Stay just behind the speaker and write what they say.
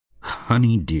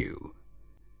Honeydew.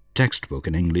 Textbook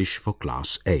in English for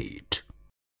Class 8.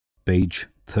 Page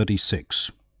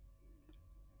 36.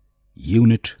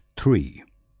 Unit 3.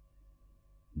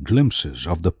 Glimpses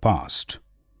of the Past.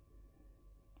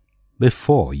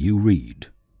 Before you read,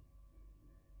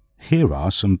 here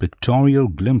are some pictorial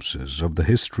glimpses of the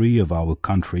history of our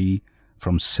country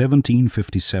from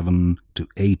 1757 to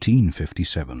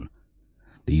 1857.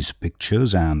 These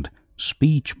pictures and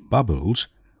speech bubbles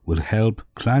will help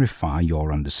clarify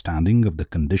your understanding of the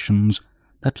conditions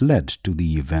that led to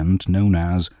the event known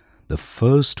as the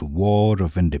First War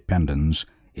of Independence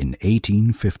in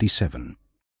 1857.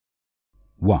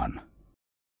 1.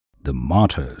 The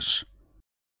Martyrs.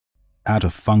 At a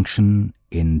function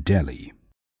in Delhi.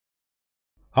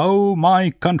 "O my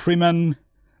countrymen,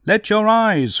 let your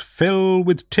eyes fill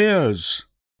with tears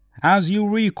as you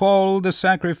recall the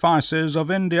sacrifices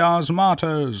of India's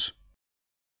martyrs."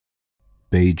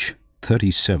 Page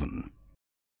 37.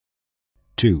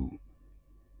 2.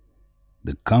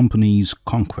 The Company's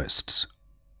Conquests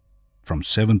from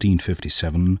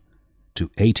 1757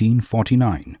 to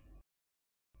 1849.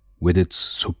 With its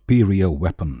superior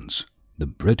weapons, the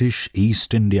British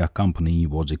East India Company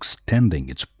was extending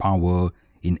its power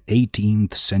in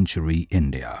 18th century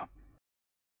India.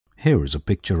 Here is a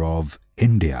picture of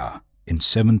India in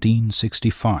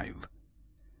 1765.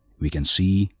 We can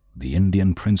see the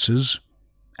Indian princes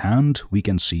and we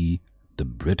can see the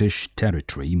British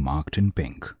territory marked in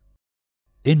pink.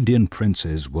 Indian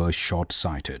princes were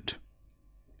short-sighted.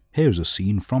 Here's a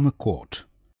scene from a court.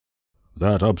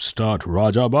 "That upstart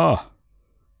Rajabha,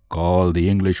 call the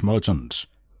English merchants.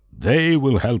 They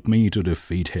will help me to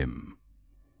defeat him."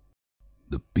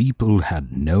 The people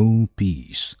had no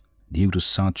peace due to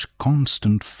such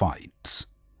constant fights.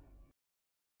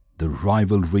 The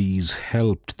rivalries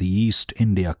helped the East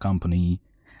India Company,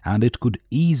 and it could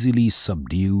easily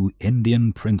subdue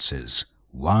Indian princes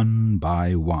one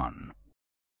by one.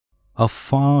 A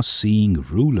far-seeing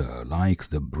ruler like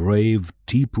the brave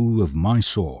Tipu of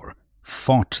Mysore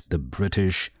fought the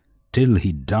British till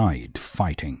he died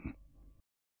fighting.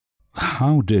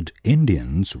 How did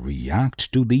Indians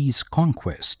react to these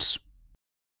conquests?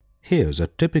 Here's a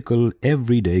typical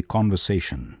everyday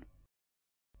conversation.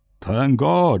 "Thank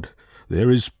God,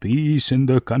 there is peace in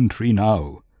the country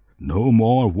now. No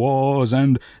more wars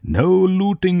and no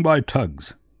looting by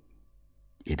thugs."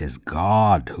 "It is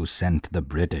God who sent the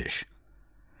British."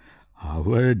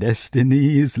 "Our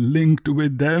destiny is linked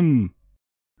with them."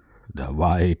 "The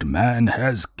white man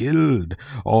has killed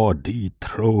or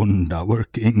dethroned our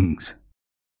kings."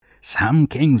 "Some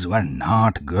kings were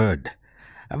not good,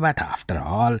 but after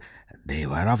all, they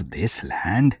were of this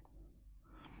land."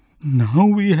 "Now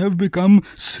we have become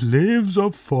slaves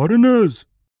of foreigners."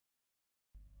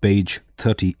 Page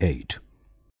 38.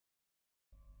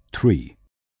 3.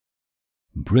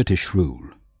 British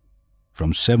rule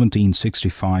from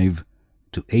 1765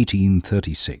 to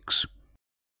 1836.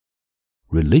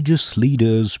 Religious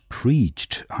leaders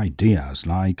preached ideas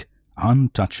like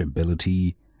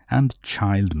untouchability and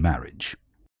child marriage.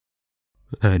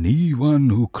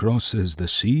 "Anyone who crosses the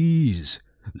seas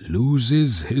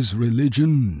loses his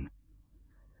religion."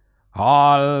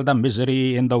 "All the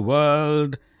misery in the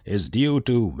world is due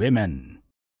to women."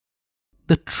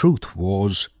 The truth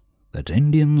was that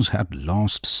Indians had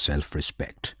lost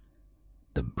self-respect.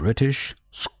 The British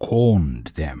scorned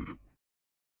them.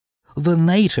 "The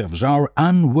natives are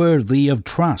unworthy of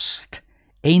trust,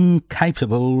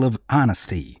 incapable of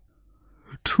honesty."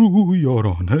 "True, Your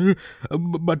Honour,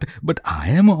 but I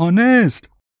am honest."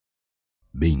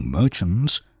 Being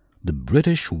merchants, the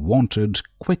British wanted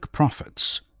quick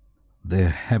profits. Their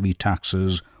heavy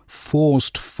taxes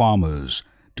forced farmers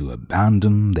to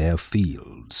abandon their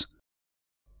fields.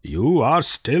 "You are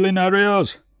still in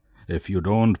arrears. If you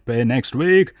don't pay next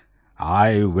week,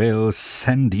 I will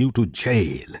send you to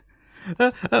jail."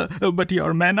 "But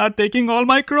your men are taking all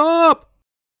my crop."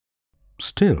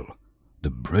 Still,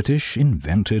 the British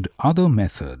invented other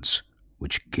methods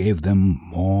which gave them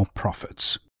more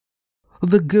profits.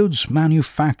 The goods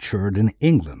manufactured in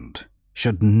England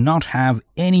should not have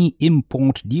any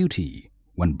import duty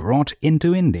when brought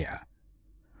into India.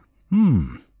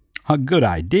 A good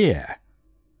idea.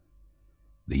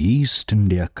 The East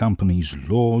India Company's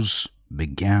laws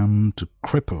began to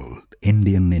cripple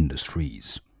Indian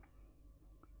industries.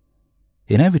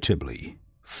 Inevitably,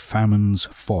 famines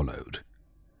followed.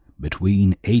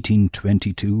 Between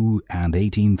 1822 and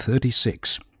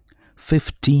 1836,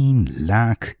 15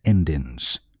 lakh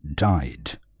Indians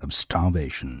died of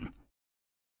starvation.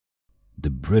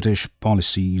 The British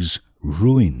policies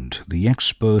ruined the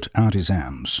expert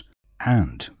artisans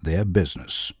and their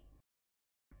business.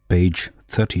 Page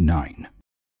 39.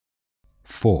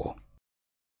 4.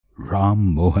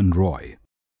 Ram Mohan Roy,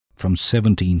 from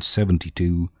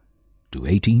 1772 to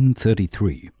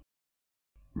 1833.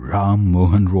 Ram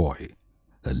Mohan Roy,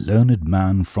 a learned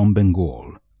man from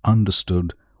Bengal,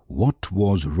 understood what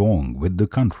was wrong with the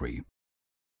country.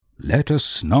 Let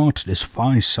us not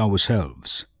despise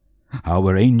ourselves.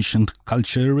 Our ancient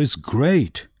culture is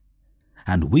great,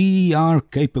 and we are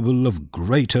capable of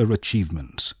greater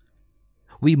achievements.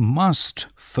 We must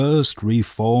first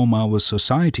reform our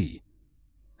society.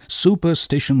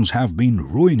 Superstitions have been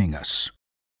ruining us.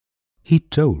 He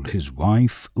told his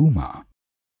wife Uma,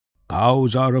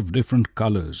 "Cows are of different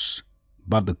colors,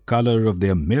 but the color of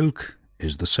their milk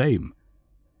is the same.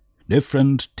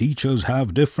 Different teachers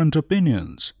have different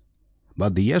opinions,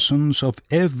 but the essence of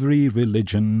every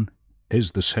religion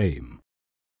is the same."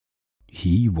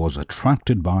 He was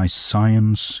attracted by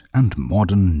science and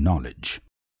modern knowledge.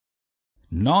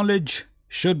 Knowledge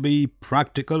should be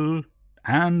practical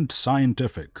and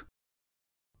scientific.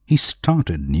 He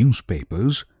started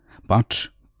newspapers, but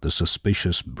the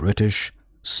suspicious British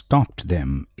stopped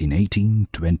them in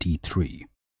 1823.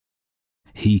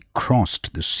 He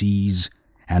crossed the seas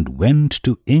and went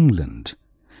to England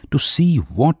to see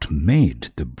what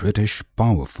made the British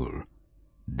powerful.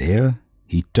 There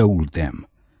he told them,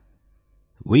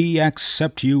 "We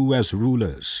accept you as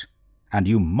rulers, and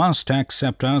you must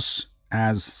accept us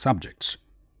as subjects.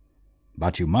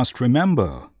 But you must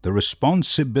remember the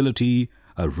responsibility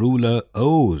a ruler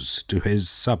owes to his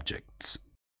subjects."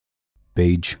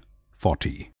 Page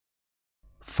 40.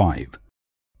 5.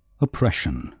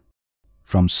 Oppression,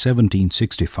 from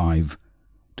 1765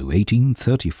 to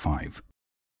 1835.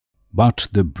 But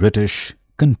the British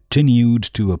continued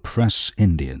to oppress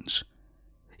Indians.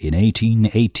 In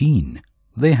 1818,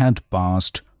 they had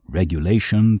passed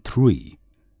Regulation 3.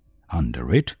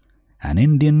 Under it, an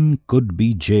Indian could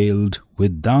be jailed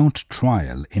without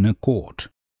trial in a court.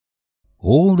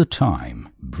 All the time,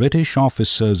 British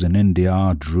officers in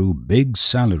India drew big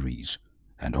salaries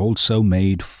and also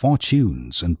made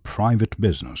fortunes in private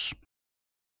business.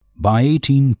 By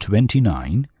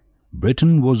 1829,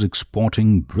 Britain was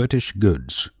exporting British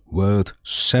goods worth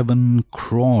 7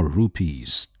 crore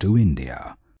rupees to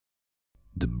India.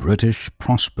 The British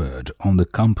prospered on the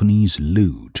company's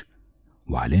loot,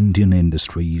 while Indian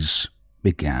industries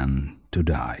began to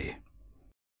die.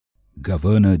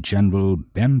 Governor-General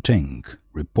Bentinck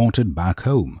reported back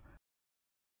home,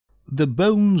 "The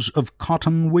bones of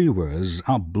cotton weavers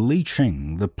are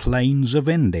bleaching the plains of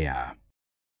India."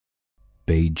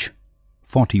 Page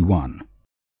 41.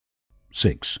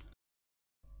 6.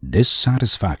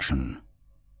 Dissatisfaction,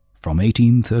 from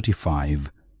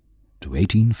 1835 to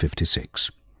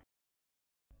 1856.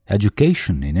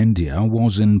 Education in India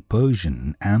was in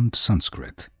Persian and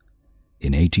Sanskrit.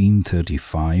 In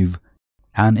 1835,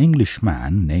 an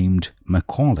Englishman named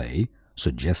Macaulay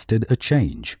suggested a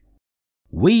change.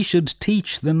 "We should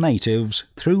teach the natives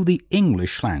through the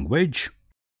English language."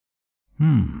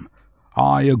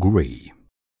 I agree.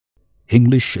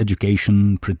 English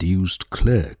education produced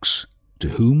clerks, to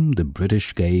whom the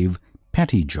British gave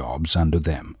petty jobs under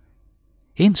them.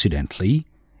 Incidentally,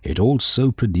 it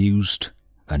also produced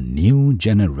a new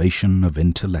generation of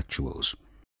intellectuals.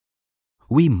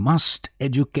 We must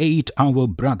educate our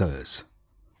brothers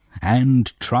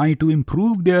and try to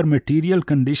improve their material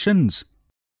conditions.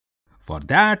 For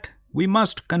that, we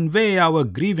must convey our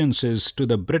grievances to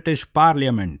the British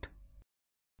Parliament.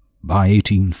 By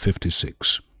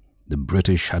 1856, the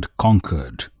British had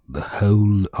conquered the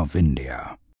whole of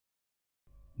India.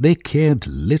 They cared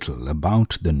little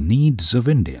about the needs of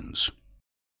Indians.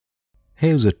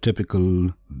 Here's a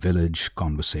typical village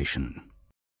conversation.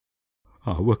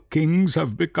 "Our kings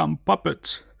have become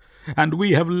puppets, and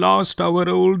we have lost our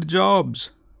old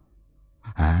jobs."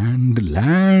 "And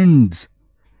lands."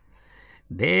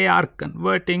 "They are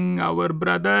converting our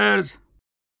brothers."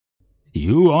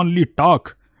 "You only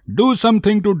talk. Do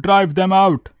something to drive them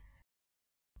out."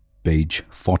 Page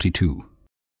 42.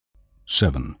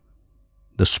 7.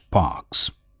 The Sparks,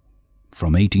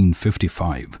 from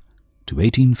 1855 to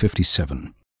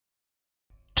 1857.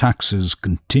 Taxes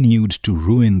continued to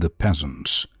ruin the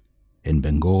peasants. In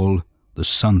Bengal, the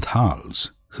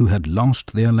Santhals, who had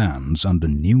lost their lands under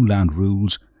new land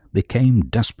rules, became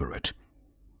desperate.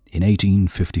 In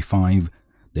 1855,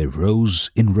 they rose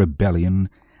in rebellion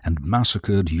and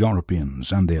massacred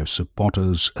Europeans and their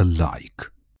supporters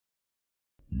alike.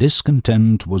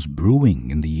 Discontent was brewing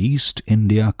in the East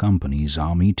India Company's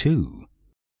army too.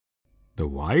 "The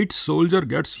white soldier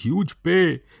gets huge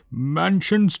pay,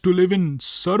 mansions to live in,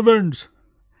 servants."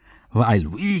 while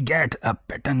we get a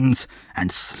pittance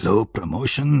and slow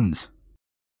promotions.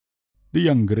 The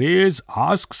Angrez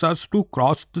asks us to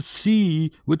cross the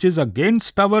sea, which is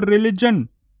against our religion.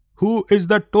 Who is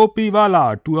the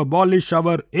Topiwala to abolish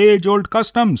our age-old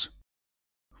customs?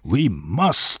 We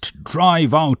must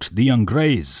drive out the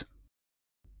Angrez.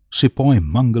 Sepoy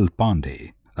Mangal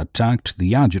Pandey attacked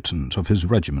the adjutant of his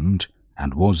regiment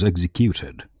and was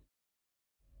executed.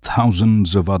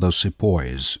 Thousands of other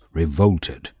sepoys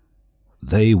revolted.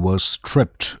 They were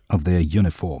stripped of their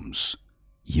uniforms,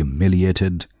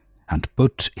 humiliated, and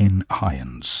put in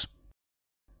irons.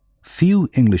 Few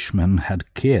Englishmen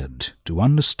had cared to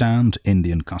understand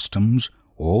Indian customs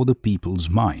or the people's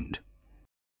mind.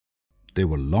 There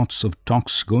were lots of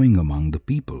talks going among the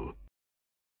people.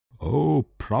 "Oh,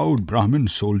 proud Brahmin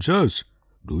soldiers,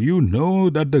 do you know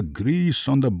that the grease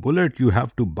on the bullet you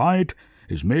have to bite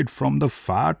is made from the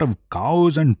fat of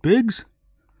cows and pigs?"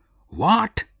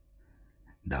 "What?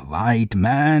 The white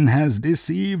man has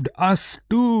deceived us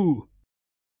too."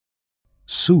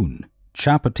 Soon,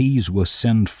 chapatis were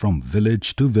sent from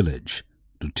village to village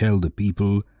to tell the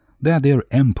people that their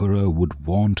emperor would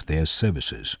want their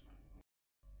services.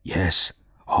 "Yes,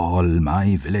 all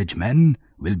my village men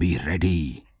will be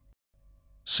ready."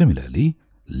 Similarly,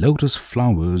 lotus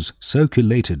flowers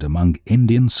circulated among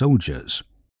Indian soldiers.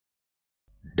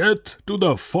 "Death to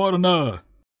the foreigner!"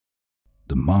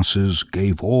 The masses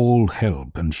gave all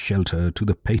help and shelter to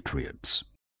the patriots.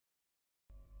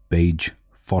 Page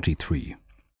 43.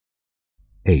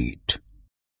 8.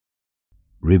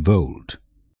 Revolt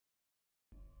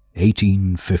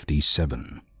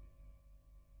 1857.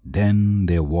 Then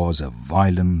there was a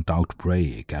violent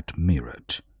outbreak at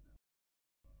Meerut.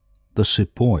 The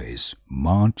sepoys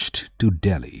marched to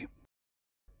Delhi.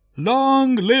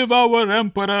 "Long live our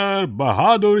Emperor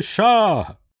Bahadur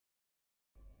Shah!"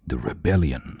 The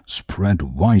rebellion spread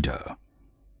wider.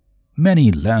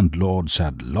 Many landlords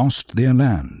had lost their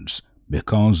lands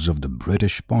because of the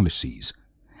British policies,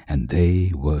 and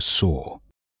they were sore.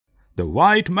 "The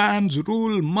white man's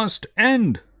rule must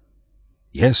end."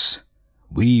 "Yes,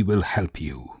 we will help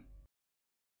you."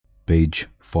 Page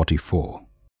 44.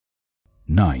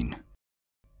 9.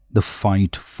 The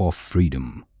Fight for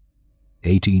Freedom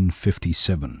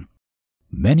 1857.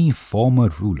 Many former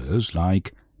rulers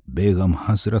like Begum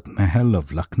Hazrat Mahal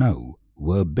of Lucknow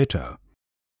were bitter.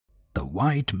 "The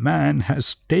white man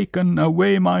has taken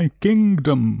away my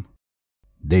kingdom."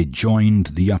 They joined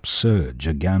the upsurge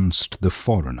against the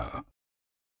foreigner.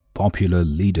 Popular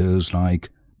leaders like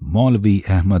Maulvi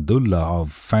Ahmadullah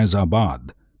of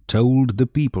Faizabad told the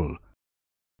people,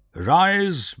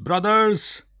 "Rise,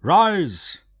 brothers,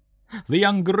 rise! The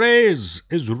Angrez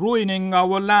is ruining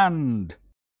our land."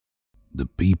 The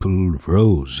people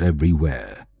rose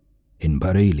everywhere, in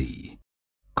Bareilly,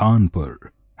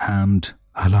 Kanpur and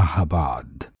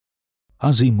Allahabad.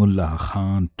 Azimullah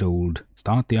Khan told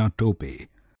Tatya Tope,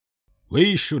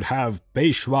 "We should have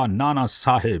Peshwa Nana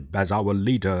Sahib as our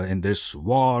leader in this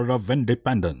war of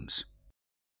independence."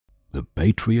 The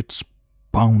patriots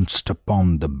pounced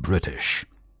upon the British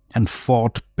and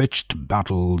fought pitched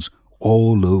battles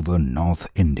all over North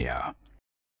India.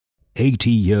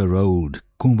 80-year-old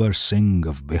Kunwar Singh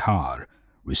of Bihar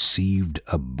received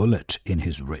a bullet in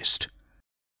his wrist.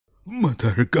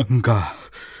 "Mother Ganga,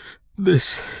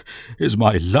 this is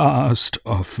my last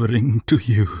offering to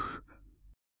you."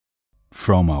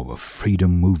 From Our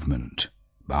Freedom Movement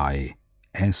by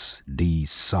S. D.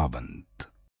 Savant.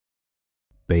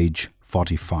 Page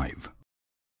 45.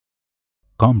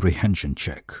 Comprehension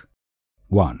check.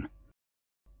 1.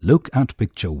 Look at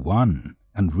picture 1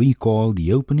 and recall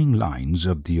the opening lines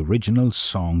of the original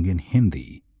song in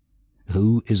Hindi.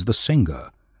 Who is the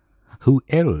singer? Who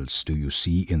else do you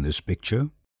see in this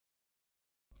picture?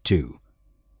 2.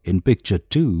 In picture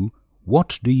 2,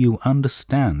 what do you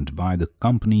understand by the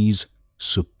company's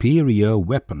superior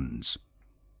weapons?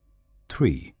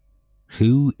 3.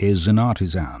 Who is an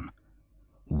artisan?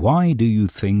 Why do you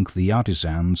think the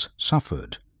artisans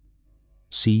suffered?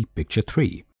 See picture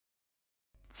 3.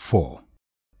 4.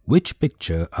 Which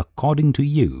picture, according to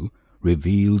you,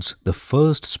 reveals the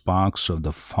first sparks of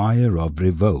the fire of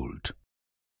revolt?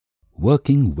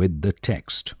 Working with the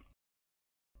text.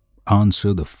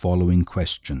 Answer the following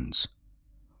questions.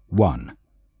 1.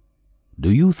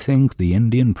 Do you think the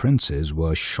Indian princes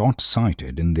were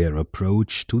short-sighted in their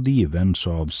approach to the events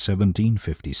of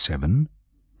 1757?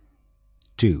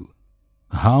 2.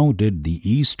 How did the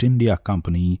East India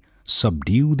Company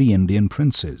subdue the Indian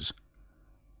princes?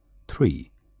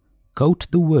 3. Quote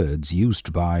the words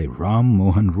used by Ram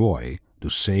Mohan Roy to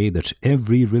say that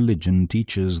every religion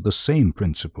teaches the same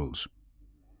principles.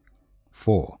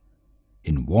 4.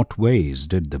 In what ways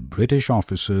did the British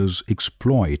officers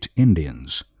exploit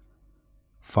Indians?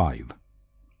 5.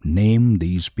 Name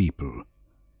these people.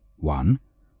 1.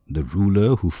 The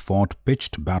ruler who fought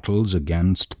pitched battles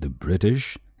against the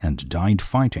British and died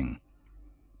fighting.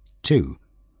 2.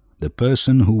 The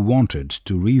person who wanted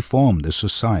to reform the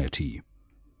society.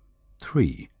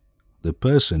 3. The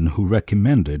person who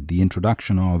recommended the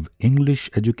introduction of English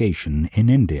education in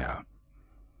India.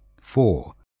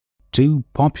 4. 2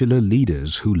 popular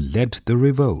leaders who led the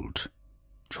revolt.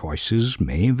 Choices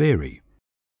may vary.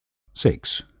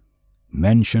 6.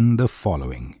 Mention the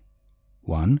following.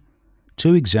 1.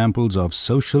 2 examples of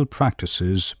social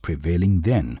practices prevailing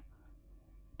then.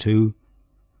 2.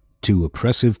 2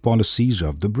 oppressive policies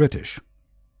of the British.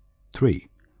 3.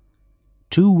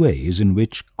 2 ways in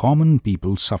which common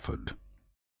people suffered.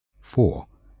 4.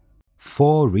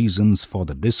 4 reasons for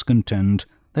the discontent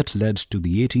that led to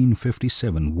the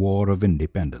 1857 War of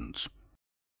Independence.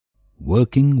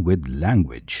 Working with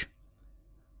language.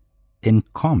 In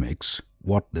comics,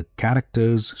 what the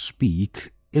characters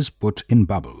speak is put in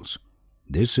bubbles.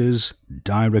 This is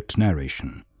direct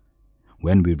narration.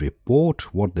 When we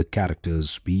report what the characters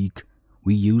speak,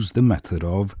 we use the method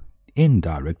of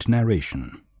indirect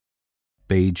narration.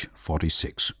 Page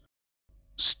 46.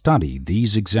 Study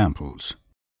these examples.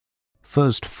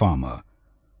 First farmer.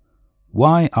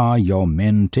 Why are your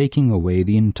men taking away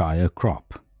the entire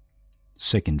crop?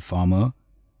 Second farmer.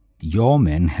 Your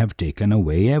men have taken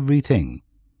away everything.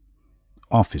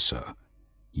 Officer.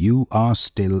 You are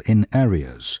still in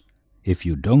arrears. If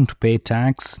you don't pay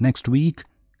tax next week,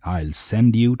 I'll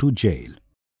send you to jail.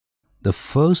 The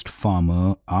first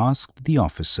farmer asked the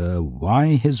officer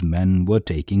why his men were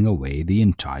taking away the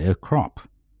entire crop.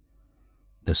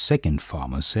 The second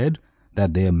farmer said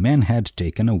that their men had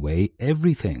taken away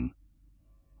everything.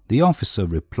 The officer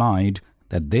replied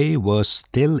that they were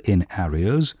still in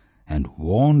arrears and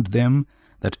warned them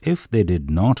that if they did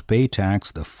not pay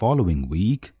tax the following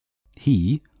week,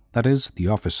 he, that is, the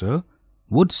officer,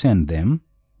 would send them,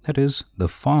 that is, the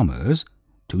farmers,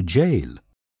 to jail.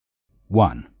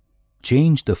 1.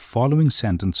 Change the following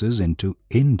sentences into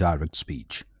indirect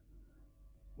speech.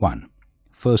 1.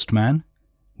 First man,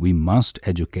 we must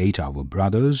educate our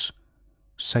brothers.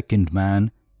 Second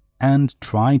man, and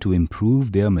try to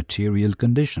improve their material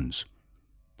conditions.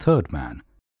 Third man,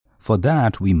 for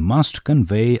that we must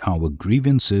convey our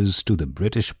grievances to the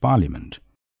British Parliament.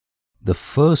 The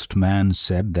first man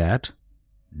said that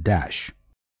dash.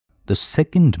 The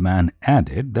second man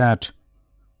added that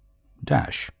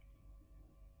dash.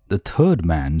 The third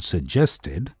man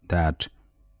suggested that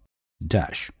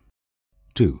dash.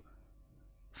 2.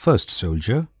 First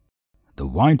soldier. The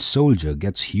white soldier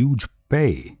gets huge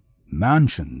pay,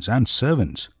 mansions and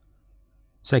servants.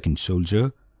 Second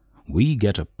soldier. We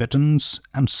get a pittance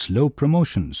and slow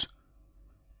promotions.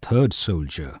 Third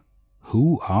soldier.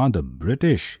 Who are the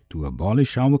British to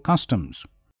abolish our customs?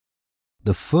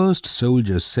 The first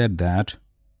soldier said that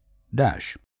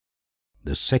dash.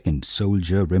 The second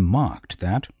soldier remarked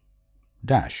that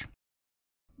dash.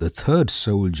 The third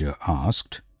soldier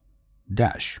asked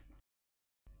dash.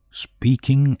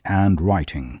 Speaking and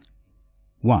writing.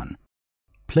 1.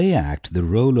 Play act the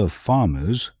role of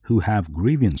farmers who have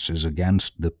grievances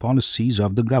against the policies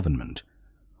of the government.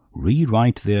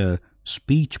 Rewrite their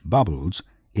speech bubbles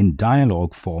in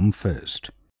dialogue form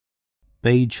first.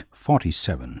 Page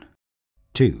 47.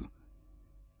 2.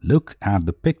 Look at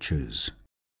the pictures.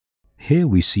 Here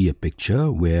we see a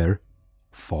picture where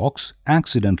Fox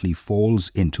accidentally falls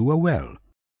into a well.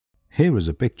 Here is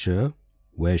a picture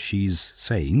where she's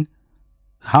saying,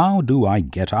 "How do I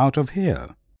get out of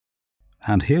here?"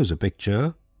 And here's a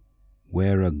picture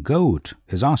where a goat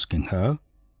is asking her,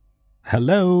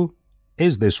 "Hello,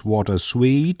 is this water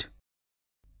sweet?"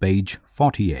 Page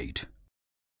 48.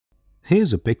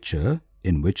 Here's a picture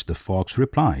in which the fox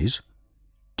replies,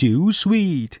 "Too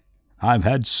sweet. I've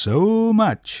had so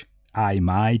much, I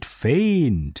might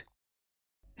faint."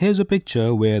 Here's a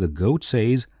picture where the goat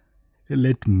says,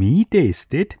 "Let me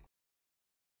taste it."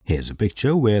 Here's a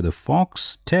picture where the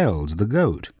fox tells the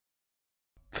goat,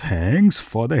 "Thanks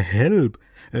for the help.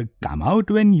 Come out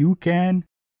when you can."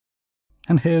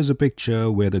 And here's a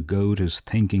picture where the goat is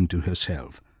thinking to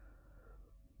herself,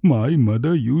 "My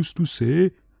mother used to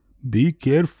say, be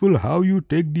careful how you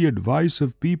take the advice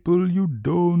of people you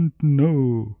don't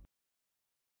know."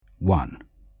 1.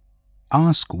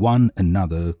 Ask one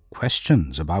another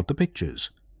questions about the pictures.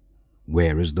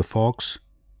 Where is the fox?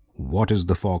 What is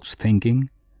the fox thinking?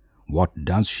 What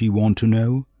does she want to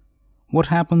know? What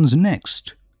happens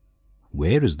next?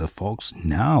 Where is the fox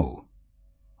now?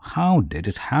 How did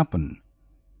it happen?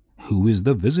 Who is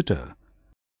the visitor?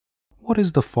 What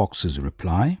is the fox's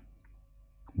reply?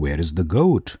 Where is the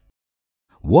goat?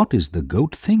 What is the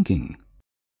goat thinking?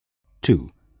 2.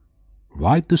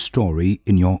 Write the story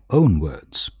in your own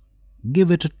words. Give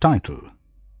it a title.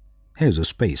 Here's a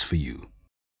space for you.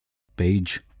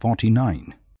 Page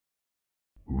 49.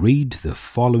 Read the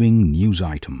following news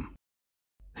item.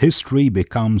 History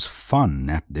becomes fun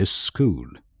at this school.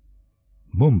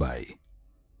 Mumbai.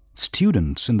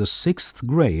 Students in the 6th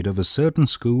grade of a certain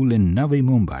school in Navi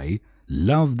Mumbai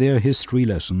love their history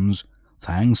lessons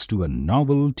thanks to a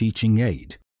novel teaching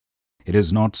aid. It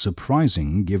is not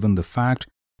surprising given the fact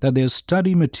that their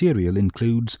study material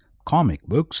includes comic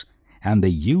books and they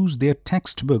use their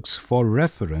textbooks for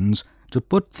reference to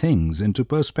put things into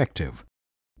perspective.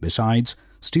 Besides,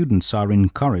 students are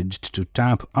encouraged to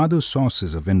tap other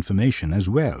sources of information as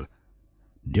well.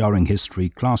 During history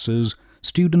classes,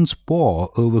 students pore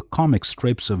over comic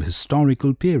strips of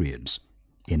historical periods,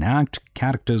 enact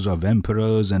characters of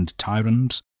emperors and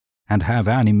tyrants, and have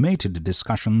animated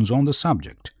discussions on the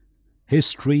subject.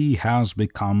 History has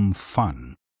become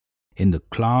fun. In the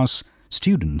class,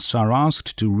 students are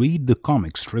asked to read the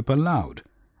comic strip aloud,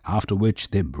 after which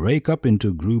they break up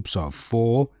into groups of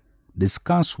 4,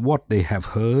 discuss what they have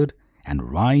heard,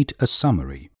 and write a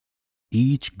summary.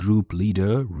 Each group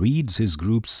leader reads his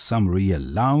group's summary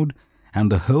aloud,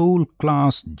 and the whole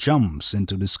class jumps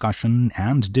into discussion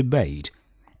and debate,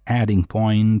 adding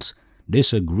points,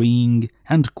 disagreeing,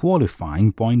 and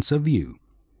qualifying points of view.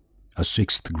 A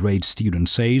 6th grade student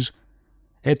says,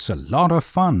 "It's a lot of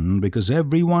fun because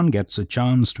everyone gets a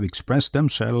chance to express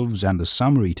themselves and the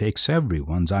summary takes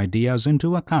everyone's ideas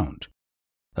into account."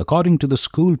 According to the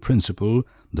school principal,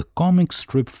 the comic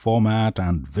strip format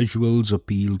and visuals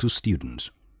appeal to students.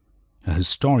 A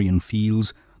historian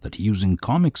feels that using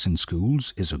comics in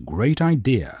schools is a great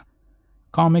idea.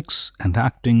 Comics and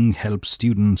acting help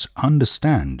students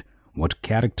understand what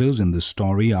characters in the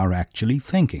story are actually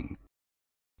thinking.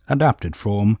 Adapted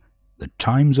from The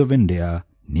Times of India,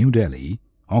 New Delhi,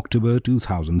 October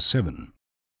 2007.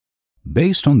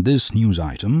 Based on this news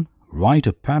item, write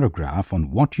a paragraph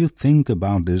on what you think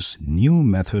about this new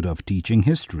method of teaching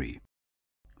history.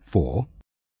 4.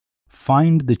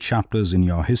 Find the chapters in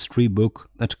your history book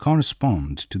that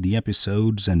correspond to the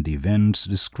episodes and events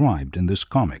described in this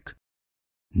comic.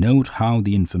 Note how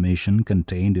the information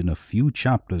contained in a few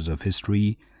chapters of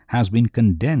history has been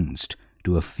condensed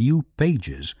to a few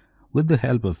pages with the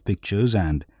help of pictures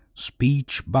and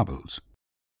speech bubbles.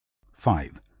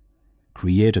 5.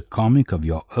 Create a comic of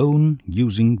your own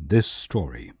using this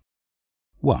story.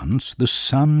 Once the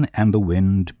sun and the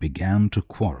wind began to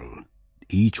quarrel,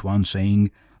 each one saying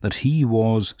that he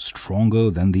was stronger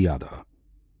than the other.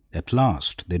 At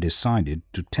last they decided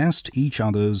to test each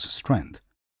other's strength.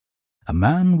 A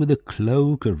man with a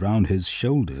cloak around his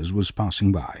shoulders was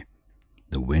passing by.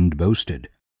 The wind boasted,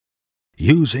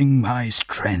 "Using my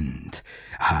strength,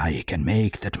 I can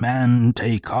make that man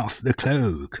take off the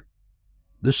cloak."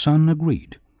 The sun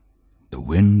agreed. The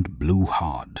wind blew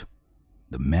hard.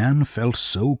 The man felt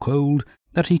so cold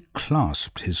that he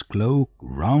clasped his cloak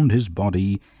round his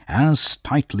body as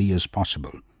tightly as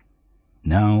possible.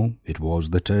 Now it was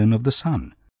the turn of the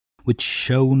sun, which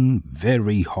shone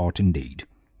very hot indeed.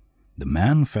 The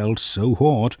man felt so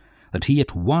hot that he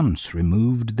at once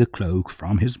removed the cloak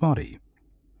from his body.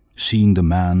 Seeing the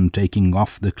man taking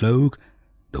off the cloak,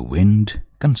 the wind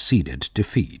conceded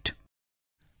defeat.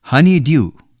 Honey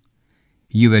Dew.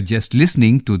 You were just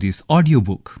listening to this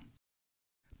audiobook.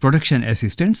 Production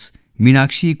assistants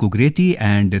Meenakshi Kugreti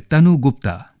and Tanu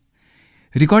Gupta.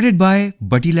 Recorded by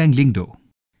Batilang Lingdo.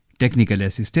 Technical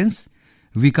assistants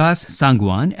Vikas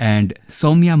Sangwan and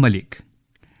Soumya Malik.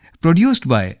 Produced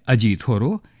by Ajit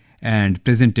Horo and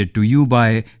presented to you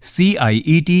by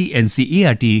CIET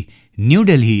NCERT, New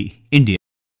Delhi, India.